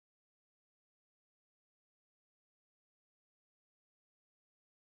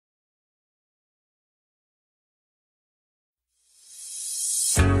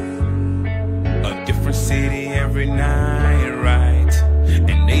every night, right?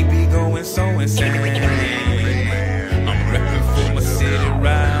 And they be going so insane. I'm repping for my city,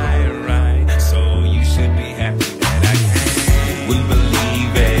 right? So you should be happy that I can. Wouldn't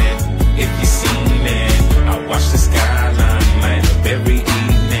believe it if you seen it. I watch the skyline light up every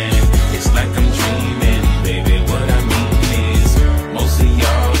evening. It's like I'm dreaming, baby. What I mean is, most of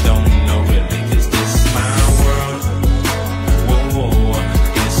y'all don't know really, 'cause this is my world. Whoa,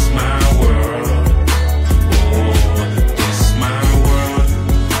 this is my world. Whoa, this is my world.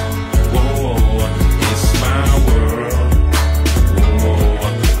 Whoa, this is my world. Whoa,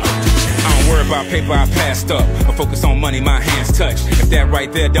 I don't worry about paper I passed up. I focus on money my hands touch. If that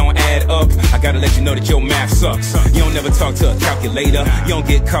right there don't add up, I gotta let you know that your math sucks. You don't never talk to a calculator. You don't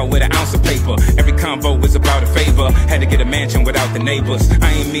get caught with an ounce of paper. Every convo is about a favor. Had to get a mansion without the neighbors.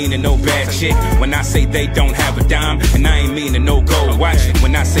 I ain't meaning no bad chick when I say they don't have a dime. And I ain't meaning no gold watch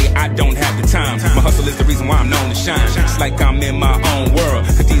when I say I don't have the time. My hustle is the reason why I'm known to shine. It's like I'm in my own world.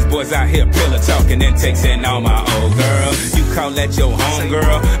 'Cause these boys out here pillow talking and texting all my old girl. You call that your home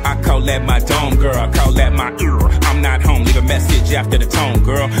girl, I call that my dome girl. I call that my I'm not home, leave a message after the tone,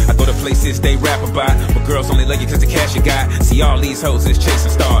 girl. I go to places they rap about, but girls only love you 'cause the cash you got. See, all these hoes is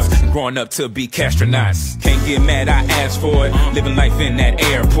chasing stars and growing up to be astronauts. Can't get mad, I asked for it. Living life in that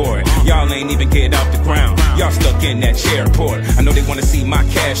airport. Y'all ain't even get off the ground. Y'all stuck in that chairport. I know they wanna see my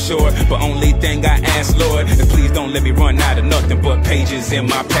cash short, but only thing I ask, Lord, is please don't let me run out of nothing but pages in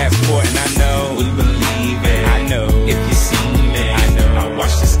my passport. And I know, wouldn't believe it. I know, if you seen it. I know, I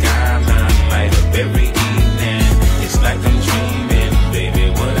watch the skyline light up every evening. It's like I'm dreaming, baby.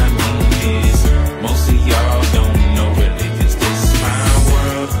 What I mean is, most of y'all don't know really, 'cause this is my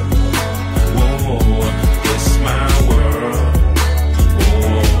world. Whoa, this is my world.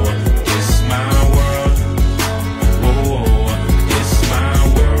 Whoa, this is my world. Whoa, this is my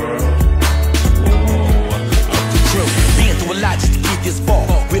world. Whoa, up the crew. Been through a lot just to get this far.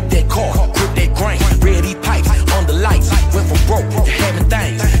 Rip that car, grip that grain, read these pipes on the lights. Went from broke to having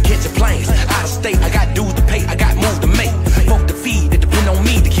things, catching planes out of state. I got dues to pay, I got moves to make. Folk to feed, it depend on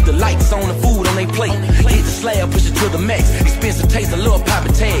me to keep the lights on, the food on they plate. Hit the slab, push it to the max. Expensive taste, I love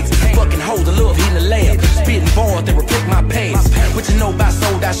popping tags. Fucking hoes, I love hitting the lab. Spitting bars, they reflect my past. What you know about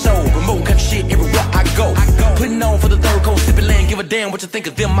sold out show? Remote country shit everywhere I go. Putting on for the third coast, sipping land, give a damn what you think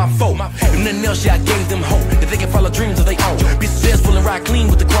of them, my folk. If nothing else, yeah, I gave them hope that they can follow dreams of their own. Be successful and ride clean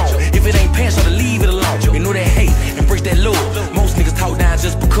with the chrome. If it ain't pants, try to leave it alone. You know that hate, embrace that love. Most niggas talk down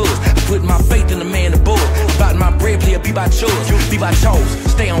just because I put my faith in the man above. About my bread, player, be by choice, be by chose.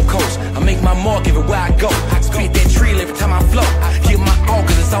 Stay on coast, I make my mark everywhere I go. I spit that trill every time I flow. Give my all,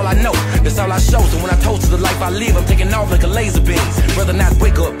 'cause that's all I know. That's all I show. So when I toast to the life I live, I'm taking off like a laser beam. Rather not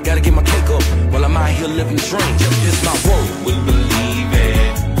wake up, gotta get my cake up while I'm out here living the dream. This is my world. Wouldn't believe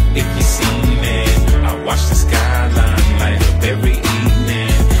it if you seen it. I watch the skyline light up every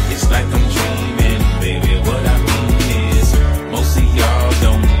evening. It's like I'm dreaming, baby. What I mean is, most of y'all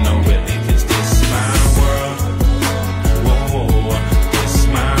don't know really, 'cause this is my world. Whoa, this is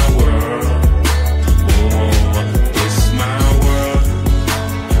my world. Whoa, this is my world.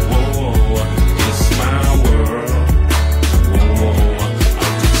 Whoa, this is my world. Whoa,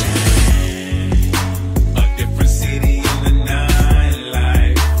 a different city in the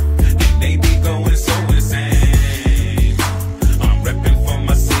nightlife, and they be going so insane. I'm repping for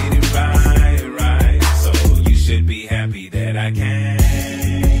my city, right? So you should be happy that I can.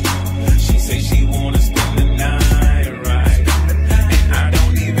 She say she wanna spend the night, right? And I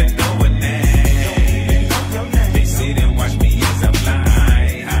don't even know her name. They sit and watch me as I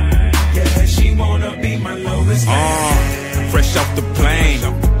fly high. Yeah, she wanna be my lowest. Fresh off the plane,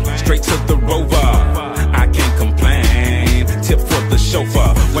 straight to the Rover. I can't complain. Tip for the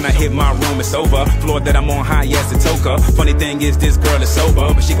chauffeur. When I hit my room, it's over. Floor that I'm on high as a toker. Funny thing is, this girl is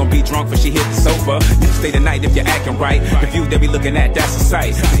sober, but she gon' be drunk when she hit the sofa. You can stay the night if you're acting right. The view they be looking at, that's a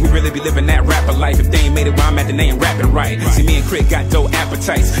sight. We really be living that rapper life. If they ain't made it where I'm at, then they ain't rapping right. See, me and Crit got dope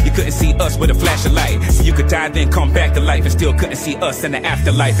appetites. You couldn't see us with a flash of light. So you could die, then come back to life, and still couldn't see us in the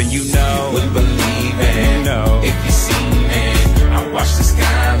afterlife. And you know, wouldn't believe it. No, if you seen it. I watch the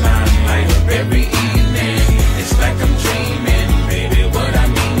skyline light up every evening. It's like I'm dreaming, baby. What I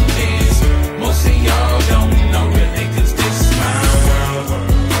mean is, most of y'all don't know really, 'cause this is my world.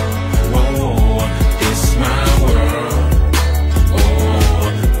 Whoa, this is my world.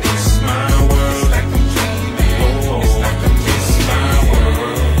 Oh, this is my world. It's like I'm dreaming. Oh, it's like I'm this is my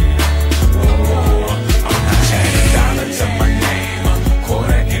world. Oh, I'm $1 dollar to my name,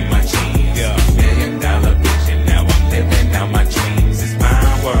 quarter in my jeans, $1 million bitch, and now I'm living out my dreams. It's my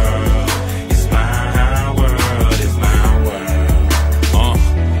world. It's my world. It's my world.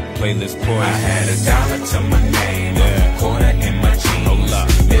 playlist poison. I had $1 to my name.